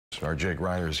Our Jake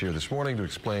Reiner is here this morning to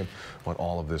explain what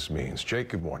all of this means. Jake,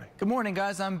 good morning. Good morning,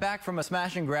 guys. I'm back from a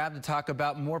smash and grab to talk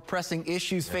about more pressing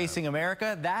issues facing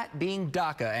America, that being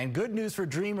DACA. And good news for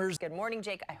dreamers. Good morning,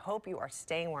 Jake. I hope you are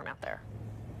staying warm out there.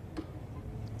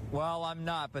 Well, I'm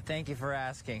not, but thank you for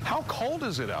asking. How cold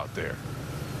is it out there?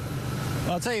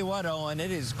 Well, I'll tell you what, Owen,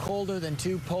 it is colder than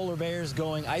two polar bears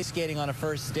going ice skating on a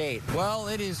first date. Well,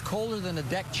 it is colder than the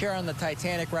deck chair on the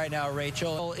Titanic right now,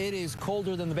 Rachel. It is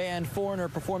colder than the band Foreigner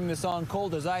performing the song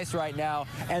Cold as Ice right now.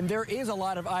 And there is a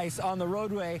lot of ice on the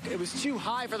roadway. It was too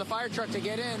high for the fire truck to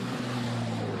get in.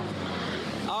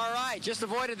 All right, just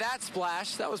avoided that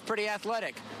splash. That was pretty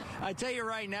athletic. I tell you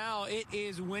right now, it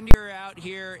is windier out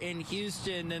here in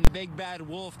Houston than the big bad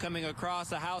wolf coming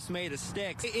across a house made of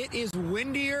sticks. It is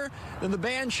windier than the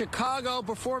band Chicago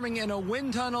performing in a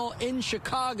wind tunnel in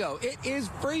Chicago. It is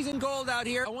freezing cold out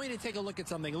here. I want you to take a look at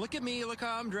something. Look at me. Look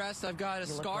how I'm dressed. I've got a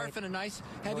scarf and a nice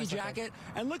heavy jacket.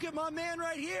 And look at my man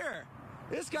right here.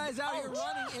 This guy's out here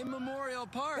running in Memorial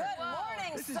Park. Good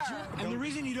morning, sir. And the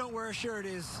reason you don't wear a shirt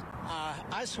is...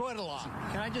 I sweat a lot.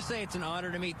 Can I just say it's an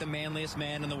honor to meet the manliest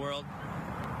man in the world?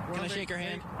 Can I shake your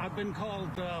hand? I've been called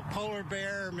Polar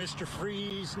Bear, Mr.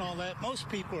 Freeze, and all that. Most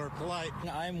people are polite.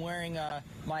 I'm wearing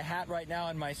my hat right now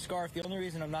and my scarf. The only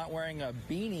reason I'm not wearing a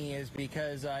beanie is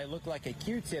because I look like a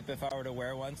Q-tip if I were to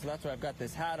wear one, so that's why I've got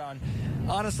this hat on.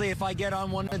 Honestly, if I get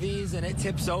on one of these and it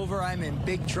tips over, I'm in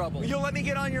big trouble. You'll let me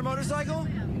get on your motorcycle?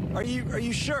 Are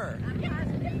you sure?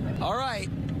 All right,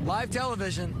 live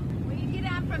television. Will you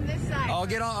get out from this side? I'll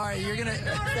get on. All right, you're gonna.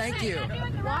 Thank you.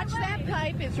 Watch that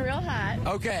pipe. It's real hot.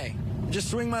 Okay, just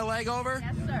swing my leg over.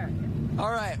 Yes, sir.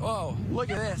 All right. Whoa,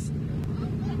 look at this.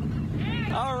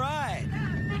 All right.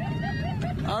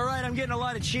 All right, I'm getting a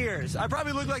lot of cheers. I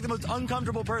probably look like the most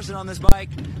uncomfortable person on this bike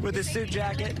with this suit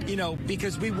jacket, you know,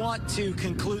 because we want to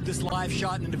conclude this live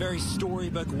shot in a very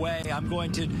storybook way. I'm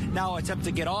going to now attempt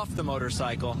to get off the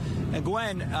motorcycle. And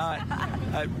Gwen,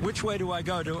 which way do I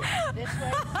go? This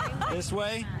way. This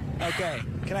way? Okay.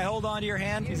 Can I hold on to your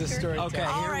hand? He's a storyteller. Okay,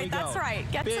 All here right, we go. that's right.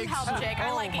 Get some help, Jake.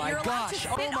 I like it. You're allowed to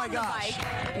sit Oh my on the gosh.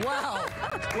 bike. Wow.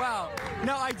 Wow.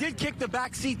 No, I did kick the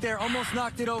back seat there, almost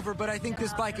knocked it over, but I think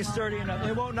this bike is sturdy enough.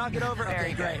 It won't knock it over? Very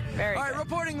Okay, great. good. Very All right, good.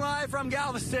 reporting live from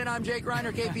Galveston, I'm Jake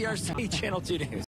Reiner, KPRC Channel 2 News.